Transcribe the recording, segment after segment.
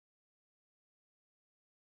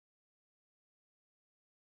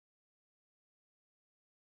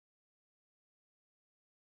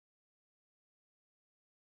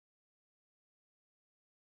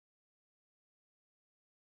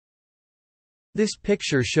This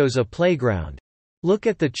picture shows a playground. Look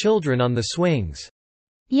at the children on the swings.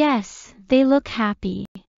 Yes, they look happy.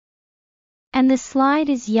 And the slide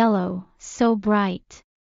is yellow, so bright.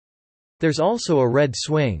 There's also a red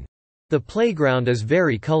swing. The playground is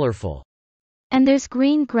very colorful. And there's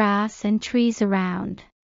green grass and trees around.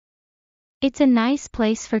 It's a nice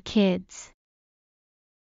place for kids.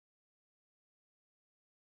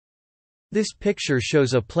 This picture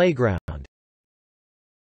shows a playground.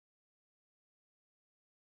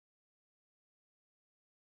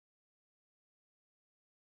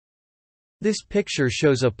 This picture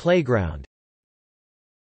shows a playground.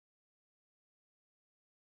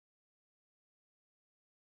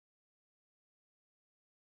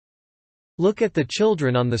 Look at the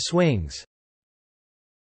children on the swings.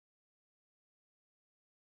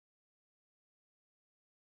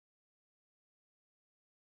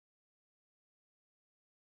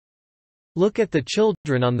 Look at the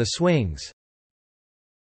children on the swings.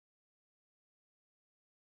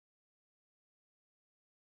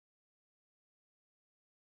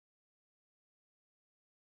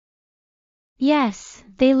 Yes,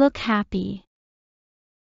 they look happy.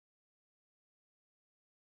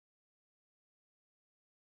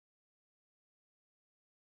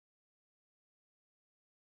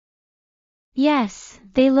 Yes,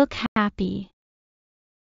 they look happy.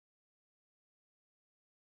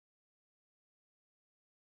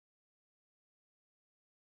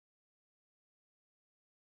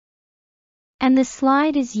 And the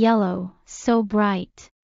slide is yellow, so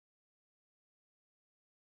bright.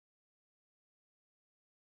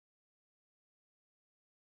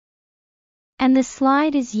 And the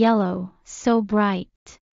slide is yellow, so bright.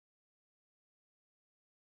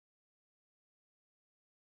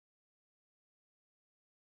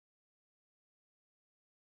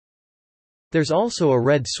 There's also a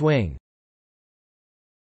red swing.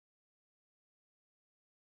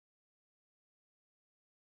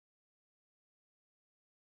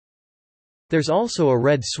 There's also a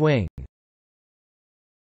red swing.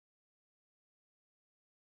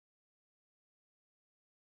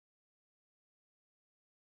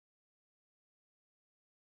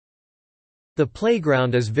 The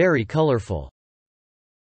playground is very colorful.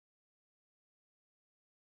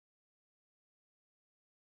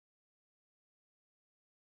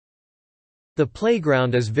 The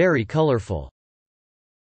playground is very colorful.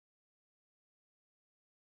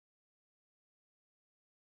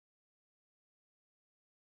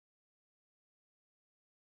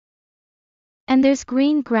 And there's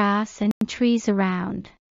green grass and trees around.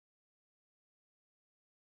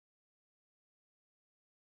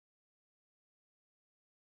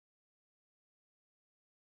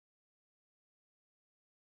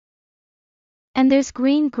 And there's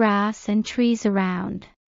green grass and trees around.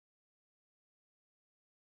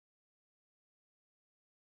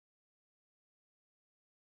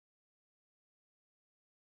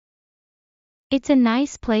 It's a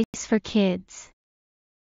nice place for kids.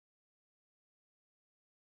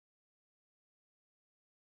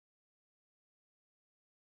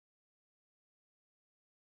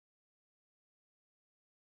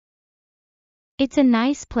 It's a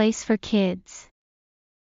nice place for kids.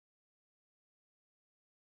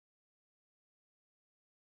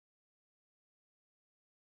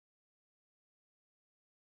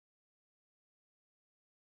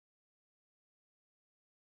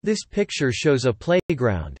 This picture shows a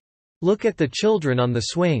playground. Look at the children on the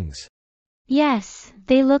swings. Yes,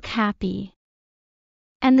 they look happy.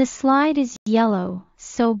 And the slide is yellow,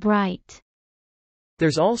 so bright.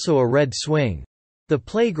 There's also a red swing. The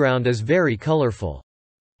playground is very colorful.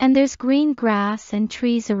 And there's green grass and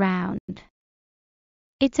trees around.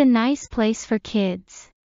 It's a nice place for kids.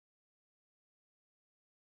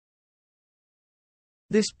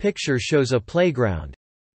 This picture shows a playground.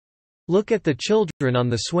 Look at the children on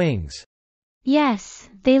the swings. Yes,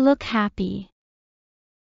 they look happy.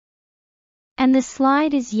 And the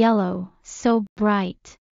slide is yellow, so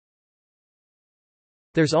bright.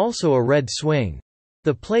 There's also a red swing.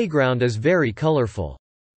 The playground is very colorful.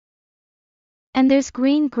 And there's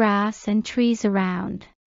green grass and trees around.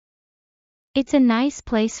 It's a nice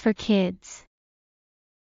place for kids.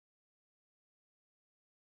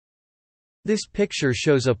 This picture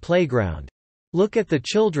shows a playground. Look at the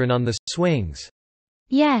children on the swings.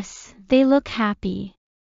 Yes, they look happy.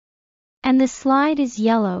 And the slide is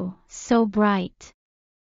yellow, so bright.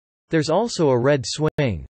 There's also a red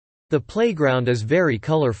swing. The playground is very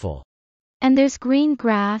colorful. And there's green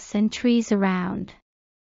grass and trees around.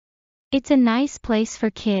 It's a nice place for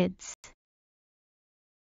kids.